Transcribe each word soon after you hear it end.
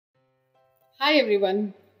Hi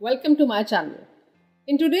everyone, welcome to my channel.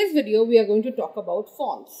 In today's video, we are going to talk about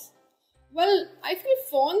fonts. Well, I feel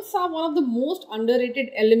fonts are one of the most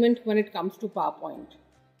underrated elements when it comes to PowerPoint.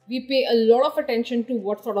 We pay a lot of attention to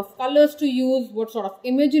what sort of colors to use, what sort of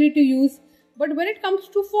imagery to use, but when it comes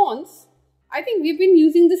to fonts, I think we've been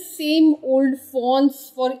using the same old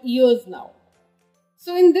fonts for years now.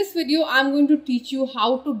 So in this video, I'm going to teach you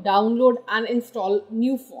how to download and install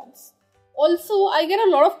new fonts. Also, I get a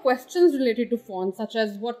lot of questions related to fonts, such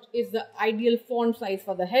as what is the ideal font size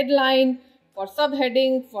for the headline, for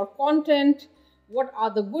subheading, for content, what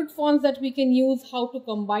are the good fonts that we can use, how to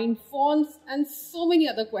combine fonts, and so many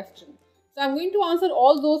other questions. So I'm going to answer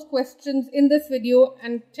all those questions in this video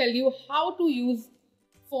and tell you how to use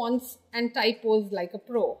fonts and typos like a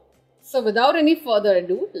pro. So without any further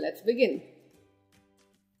ado, let's begin.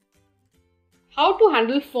 How to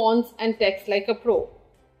handle fonts and text like a pro.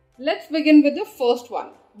 Let's begin with the first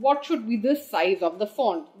one. What should be the size of the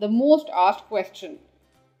font? The most asked question.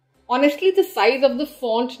 Honestly, the size of the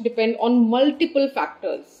font depends on multiple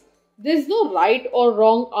factors. There's no right or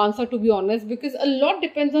wrong answer, to be honest, because a lot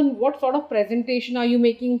depends on what sort of presentation are you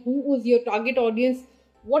making, who is your target audience,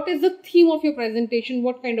 what is the theme of your presentation,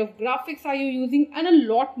 what kind of graphics are you using, and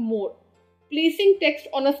a lot more. Placing text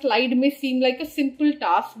on a slide may seem like a simple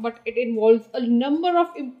task, but it involves a number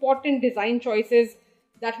of important design choices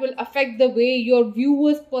that will affect the way your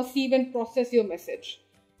viewers perceive and process your message.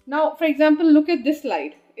 Now, for example, look at this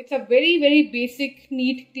slide. It's a very basic,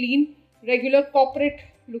 neat, clean, regular corporate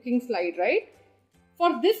looking slide, right?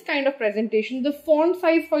 For this kind of presentation, the font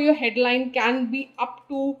size for your headline can be up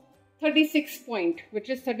to 36 point, which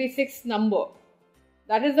is 36 number.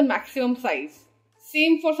 That is the maximum size.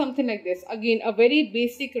 Same for something like this. Again, a very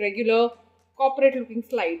basic, regular, corporate looking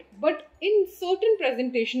slide. But in certain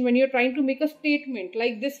presentation, when you're trying to make a statement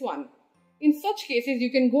like this one, in such cases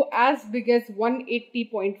you can go as big as 180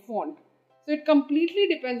 point font. So it completely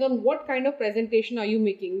depends on what kind of presentation are you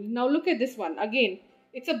making. Now look at this one. Again,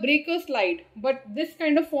 it's a breaker slide, but this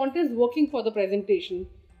kind of font is working for the presentation.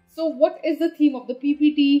 So what is the theme of the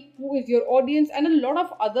PPT, who is your audience, and a lot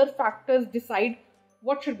of other factors decide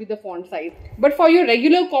what should be the font size. But for your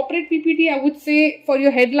regular corporate PPT, I would say for your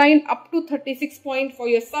headline up to 36 point, for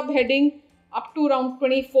your subheading up to around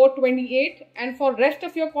 24, 28, and for rest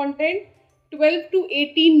of your content, 12 to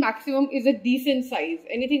 18 maximum is a decent size.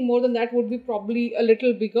 Anything more than that would be probably a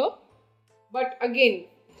little bigger. But again,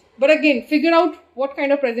 figure out what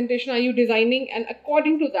kind of presentation are you designing, and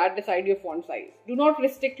according to that, decide your font size. Do not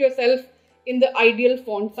restrict yourself in the ideal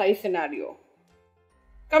font size scenario.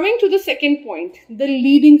 Coming to the second point, the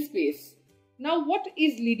leading space. Now, what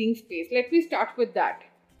is leading space? Let me start with that.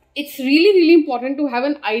 It's really important to have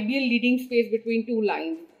an ideal leading space between two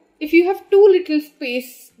lines. If you have too little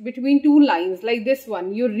space between two lines like this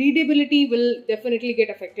one, your readability will definitely get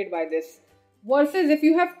affected by this. Versus if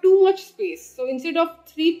you have too much space. So instead of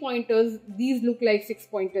 3 pointers, these look like 6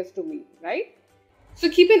 pointers to me, right? So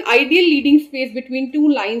keep an ideal leading space between two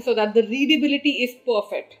lines so that the readability is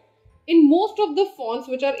perfect. In most of the fonts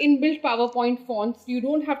which are inbuilt PowerPoint fonts, you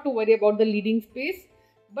don't have to worry about the leading space.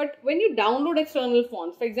 But when you download external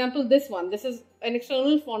fonts, for example, this one, this is an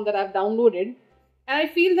external font that I've downloaded. And I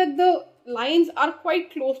feel that the lines are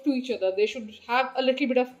quite close to each other. They should have a little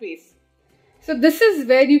bit of space. So this is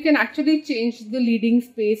where you can actually change the leading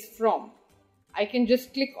space from. I can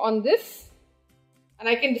just click on this and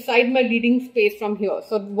I can decide my leading space from here.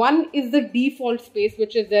 So one is the default space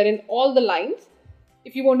which is there in all the lines.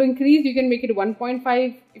 If you want to increase, you can make it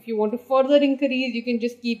 1.5. If you want to further increase, you can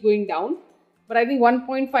just keep going down. But I think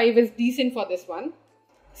 1.5 is decent for this one.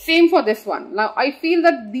 Same for this one. Now, I feel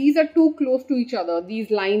that these are too close to each other, these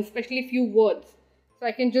lines, especially few words. So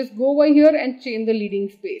I can just go over here and change the leading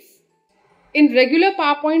space. In regular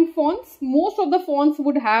PowerPoint fonts, most of the fonts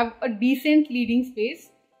would have a decent leading space.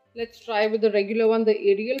 Let's try with the regular one, the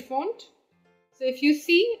Arial font. So if you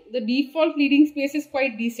see, the default leading space is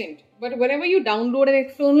quite decent. But whenever you download an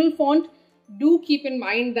external font, do keep in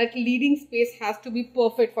mind that leading space has to be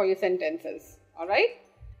perfect for your sentences. Alright?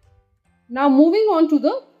 Now moving on to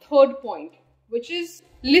the third point, which is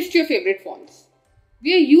list your favorite fonts.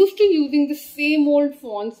 We are used to using the same old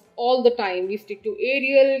fonts all the time. We stick to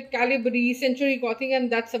Arial, Calibri, Century Gothic,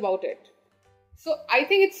 and that's about it. So I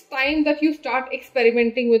think it's time that you start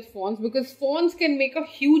experimenting with fonts, because fonts can make a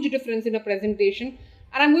huge difference in a presentation,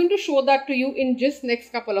 and I'm going to show that to you in just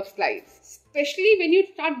next couple of slides. Especially when you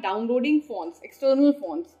start downloading fonts, external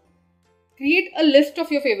fonts. Create a list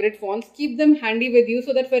of your favorite fonts, keep them handy with you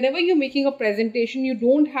so that whenever you're making a presentation, you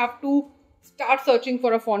don't have to start searching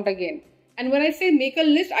for a font again. And when I say make a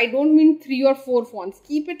list, I don't mean 3 or 4 fonts.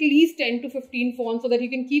 Keep at least 10 to 15 fonts so that you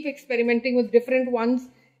can keep experimenting with different ones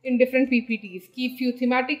in different PPTs. Keep few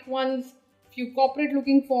thematic ones, few corporate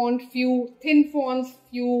looking fonts, few thin fonts,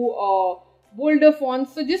 few bolder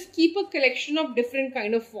fonts. So just keep a collection of different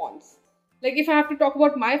kind of fonts. Like if I have to talk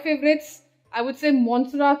about my favorites, I would say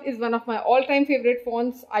Montserrat is one of my all-time favorite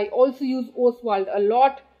fonts. I also use Oswald a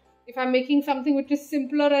lot. If I'm making something which is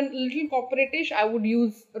simpler and a little corporate-ish, I would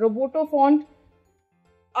use Roboto font.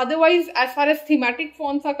 Otherwise, as far as thematic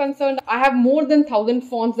fonts are concerned, I have more than 1000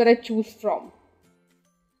 fonts that I choose from.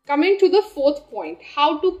 Coming to the fourth point,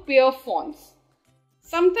 how to pair fonts.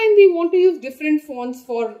 Sometimes we want to use different fonts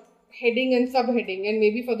for heading and subheading and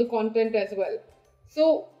maybe for the content as well.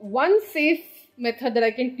 So one safe method that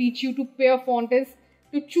I can teach you to pair font is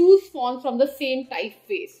to choose fonts from the same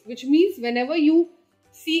typeface, which means whenever you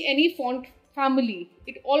see any font family,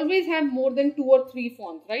 it always have more than 2 or 3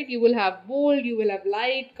 fonts, right? You will have bold, you will have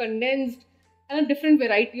light, condensed, and a different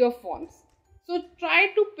variety of fonts. So try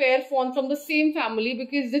to pair fonts from the same family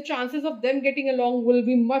because the chances of them getting along will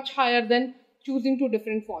be much higher than choosing 2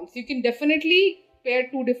 different fonts. You can definitely pair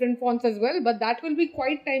 2 different fonts as well, but that will be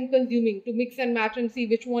quite time consuming to mix and match and see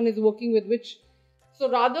which one is working with which.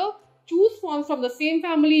 So rather choose fonts from the same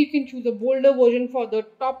family. You can choose a bolder version for the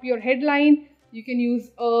top your headline. You can use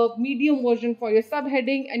a medium version for your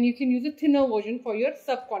subheading, and you can use a thinner version for your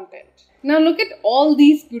sub-content. Now look at all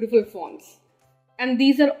these beautiful fonts. And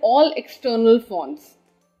these are all external fonts.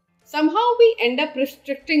 Somehow we end up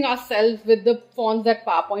restricting ourselves with the fonts that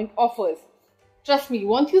PowerPoint offers. Trust me,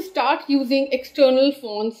 once you start using external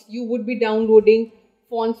fonts, you would be downloading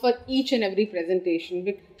fonts for each and every presentation.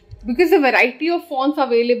 Because the variety of fonts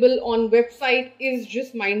available on website is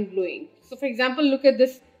just mind-blowing. So for example, look at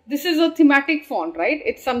this. This is a thematic font, right?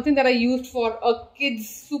 It's something that I used for a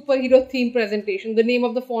kids superhero theme presentation. The name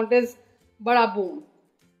of the font is Bada Boom.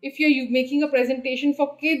 If you're making a presentation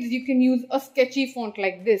for kids, you can use a sketchy font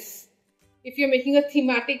like this. If you're making a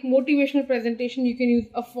thematic motivational presentation, you can use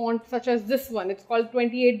a font such as this one. It's called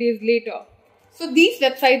 28 Days Later. So these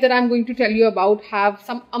websites that I'm going to tell you about have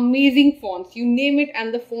some amazing fonts. You name it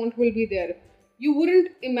and the font will be there. You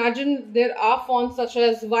wouldn't imagine there are fonts such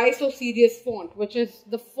as Why So Serious font, which is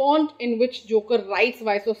the font in which Joker writes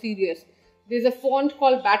Why So Serious. There's a font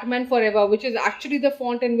called Batman Forever, which is actually the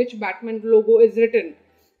font in which Batman logo is written.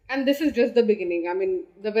 And this is just the beginning. I mean,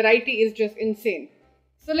 the variety is just insane.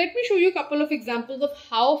 So let me show you a couple of examples of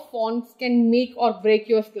how fonts can make or break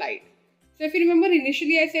your slide. So if you remember,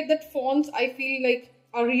 initially I said that fonts I feel like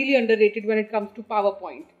are really underrated when it comes to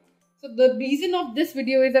PowerPoint. So the reason of this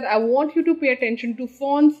video is that I want you to pay attention to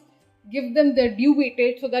fonts, give them their due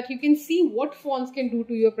weightage so that you can see what fonts can do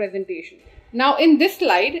to your presentation. Now in this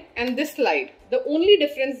slide and this slide, the only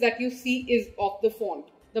difference that you see is of the font.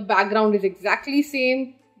 The background is exactly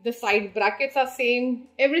same. The side brackets are same.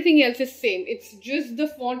 Everything else is same. It's just the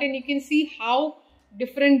font, and you can see how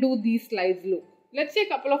different do these slides look. Let's see a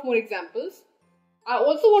couple of more examples. I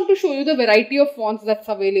also want to show you the variety of fonts that's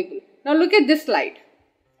available. Now look at this slide.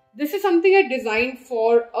 This is something I designed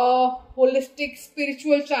for a holistic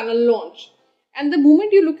spiritual channel launch. And the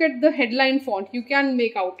moment you look at the headline font, you can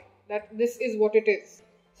make out that this is what it is.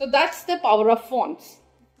 So that's the power of fonts.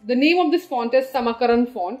 The name of this font is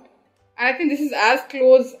Samakaran font. And I think this is as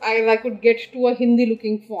close as I could get to a Hindi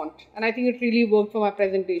looking font. And I think it really worked for my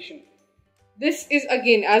presentation. This is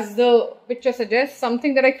again, as the picture suggests,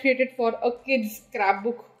 something that I created for a kid's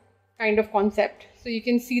scrapbook kind of concept. So you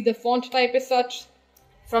can see the font type is such.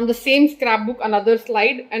 From the same scrapbook, another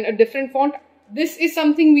slide and a different font. This is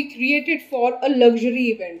something we created for a luxury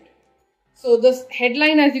event. So the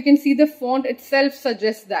headline, as you can see, the font itself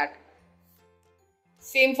suggests that.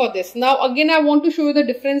 Same for this. Now again, I want to show you the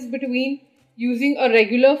difference between using a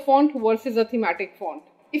regular font versus a thematic font.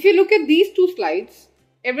 If you look at these two slides,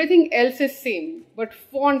 everything else is same, but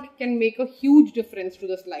font can make a huge difference to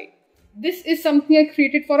the slide. This is something I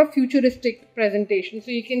created for a futuristic presentation.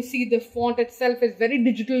 So you can see the font itself is very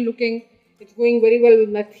digital looking. It's going very well with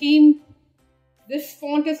my theme. This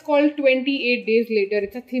font is called 28 Days Later.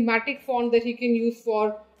 It's a thematic font that you can use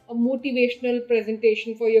for a motivational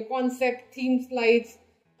presentation, for your concept, theme slides,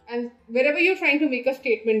 and wherever you're trying to make a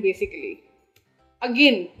statement basically.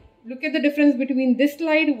 Again, look at the difference between this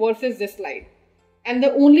slide versus this slide. And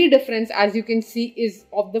the only difference, as you can see, is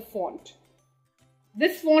of the font.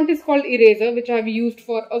 This font is called Eraser, which I've used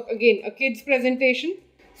for, again, a kid's presentation.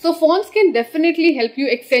 So fonts can definitely help you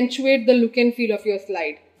accentuate the look and feel of your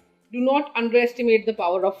slide. Do not underestimate the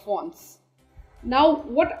power of fonts. Now,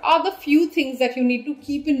 what are the few things that you need to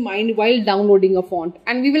keep in mind while downloading a font?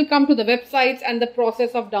 And we will come to the websites and the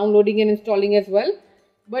process of downloading and installing as well.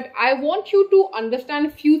 But I want you to understand a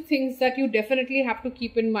few things that you definitely have to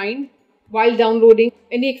keep in mind while downloading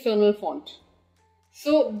any external font.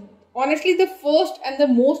 So honestly, the first and the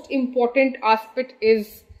most important aspect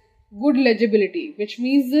is good legibility, which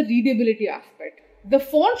means the readability aspect. The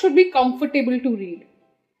font should be comfortable to read.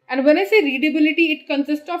 And when I say readability, it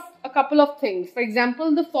consists of a couple of things. For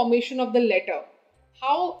example, the formation of the letter,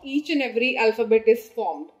 how each and every alphabet is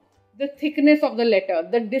formed, the thickness of the letter,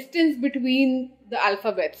 the distance between the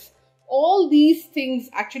alphabets. All these things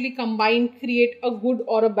actually combined create a good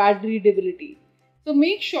or a bad readability. So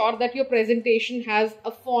make sure that your presentation has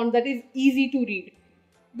a font that is easy to read.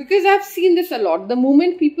 Because I've seen this a lot. The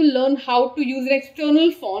moment people learn how to use an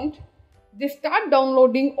external font, they start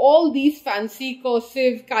downloading all these fancy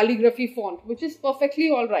cursive calligraphy font, which is perfectly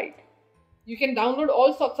alright. You can download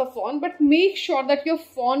all sorts of font, but make sure that your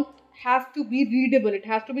font has to be readable. It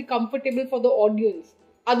has to be comfortable for the audience.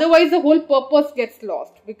 Otherwise, the whole purpose gets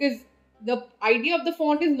lost, because the idea of the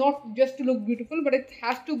font is not just to look beautiful, but it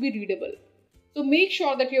has to be readable. So make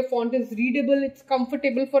sure that your font is readable, it's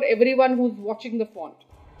comfortable for everyone who's watching the font.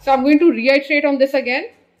 So I'm going to reiterate on this again.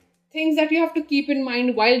 Things that you have to keep in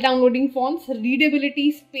mind while downloading fonts: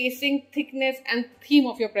 readability, spacing, thickness, and theme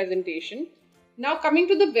of your presentation. Now coming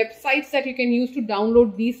to the websites that you can use to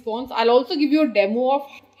download these fonts, I'll also give you a demo of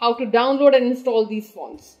how to download and install these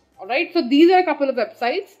fonts. Alright, so these are a couple of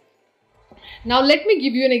websites. Now let me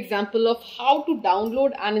give you an example of how to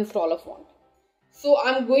download and install a font. So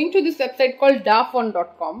I'm going to this website called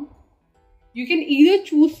dafont.com. You can either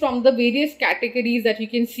choose from the various categories that you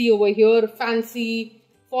can see over here: fancy,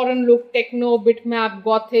 foreign look, techno, bitmap,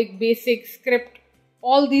 gothic, basic, script,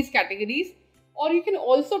 all these categories. Or you can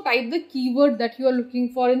also type the keyword that you are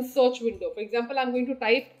looking for in search window. For example, I'm going to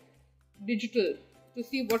type digital to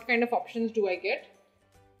see what kind of options do I get.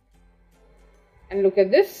 And look at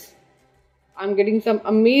this. I'm getting some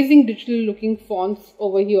amazing digital looking fonts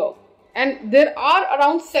over here. And there are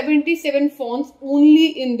around 77 fonts only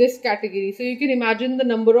in this category. So you can imagine the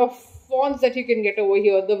number of fonts that you can get over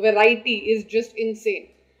here. The variety is just insane.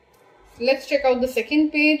 So let's check out the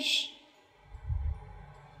second page.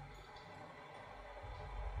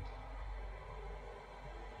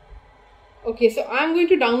 Okay, so I'm going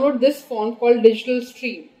to download this font called Digital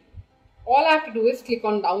Stream. All I have to do is click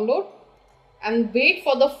on download and wait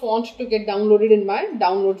for the font to get downloaded in my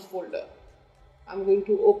downloads folder. I'm going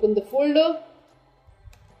to open the folder,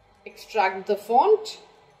 extract the font.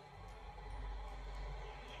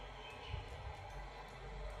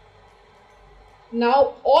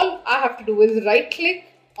 Now all I have to do is right click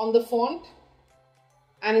on the font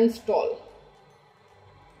and install.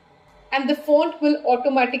 And the font will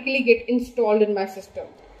automatically get installed in my system.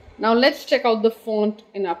 Now let's check out the font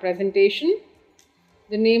in our presentation.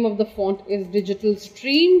 The name of the font is Digital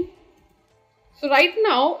Stream. So right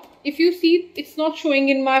now, if you see, it's not showing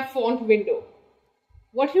in my font window.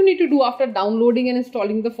 What you need to do after downloading and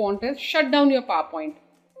installing the font is shut down your PowerPoint.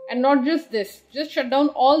 And not just this, just shut down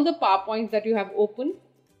all the PowerPoints that you have open.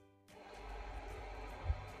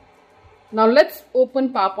 Now let's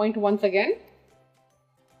open PowerPoint once again.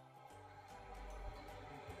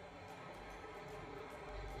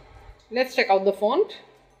 Let's check out the font.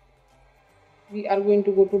 We are going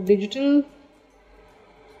to go to digital.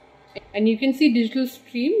 And you can see Digital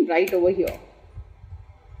Stream right over here.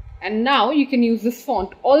 And now you can use this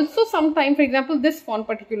font. Also sometimes, for example, this font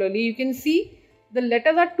particularly, you can see the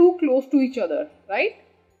letters are too close to each other, right?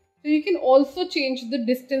 So you can also change the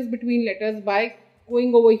distance between letters by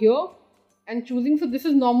going over here and choosing. So this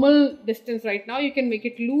is normal distance right now. You can make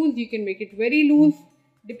it loose, you can make it very loose.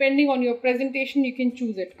 Depending on your presentation, you can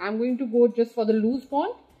choose it. I'm going to go just for the loose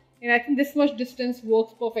font. And I think this much distance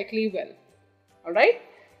works perfectly well. Alright.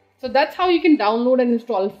 So that's how you can download and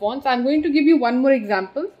install fonts. I'm going to give you one more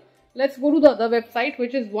example. Let's go to the other website,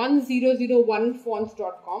 which is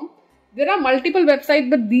 1001fonts.com. There are multiple websites,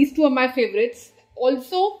 but these two are my favorites.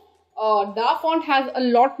 Also, Dafont has a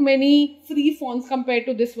lot many free fonts compared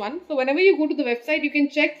to this one. So whenever you go to the website, you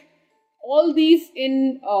can check all these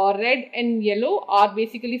in red and yellow are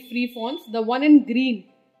basically free fonts. The one in green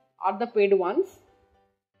are the paid ones.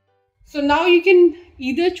 So now you can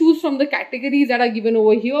either choose from the categories that are given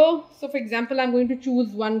over here. So for example, I'm going to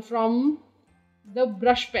choose one from the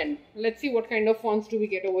brush pen. Let's see what kind of fonts do we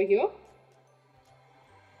get over here.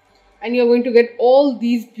 And you're going to get all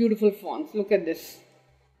these beautiful fonts. Look at this.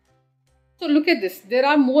 So look at this. There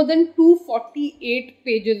are more than 248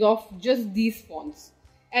 pages of just these fonts.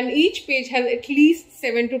 And each page has at least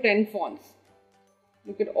 7 to 10 fonts.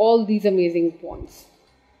 Look at all these amazing fonts.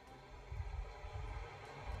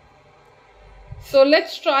 So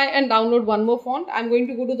let's try and download one more font. I'm going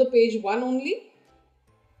to go to the page 1 only.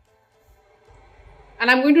 and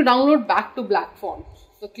I'm going to download back to black font.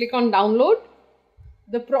 So click on download.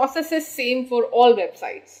 The process is same for all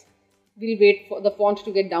websites. We'll wait for the font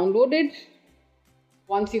to get downloaded.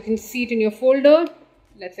 Once you can see it in your folder,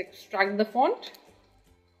 let's extract the font.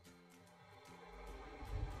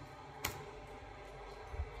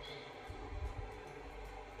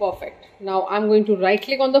 Perfect. Now I'm going to right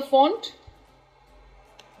click on the font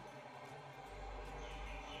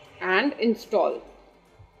and install.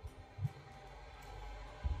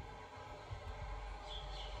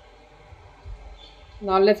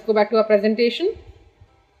 Now let's go back to our presentation.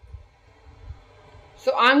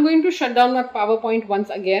 So I'm going to shut down my PowerPoint once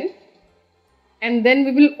again, and then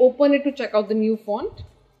we will open it to check out the new font.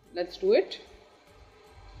 Let's do it.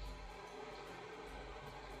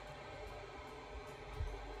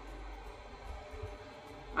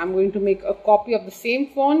 I'm going to make a copy of the same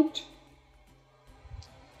font,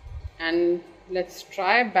 and let's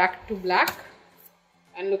try back to black,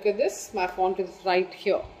 and look at this, my font is right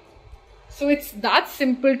here. So it's that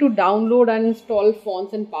simple to download and install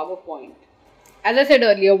fonts in PowerPoint. As I said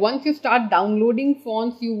earlier, once you start downloading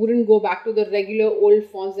fonts, you wouldn't go back to the regular old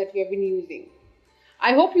fonts that you have been using.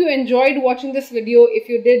 I hope you enjoyed watching this video. If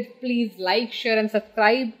you did, please like, share and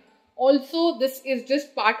subscribe. Also, this is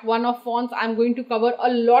just part 1 of fonts. I'm going to cover a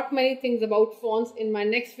lot many things about fonts in my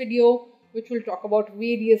next video, which will talk about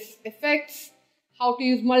various effects, how to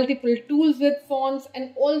use multiple tools with fonts,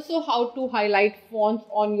 and also how to highlight fonts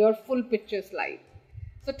on your full picture slide.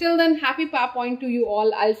 So till then, happy PowerPoint to you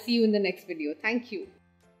all. I'll see you in the next video. Thank you.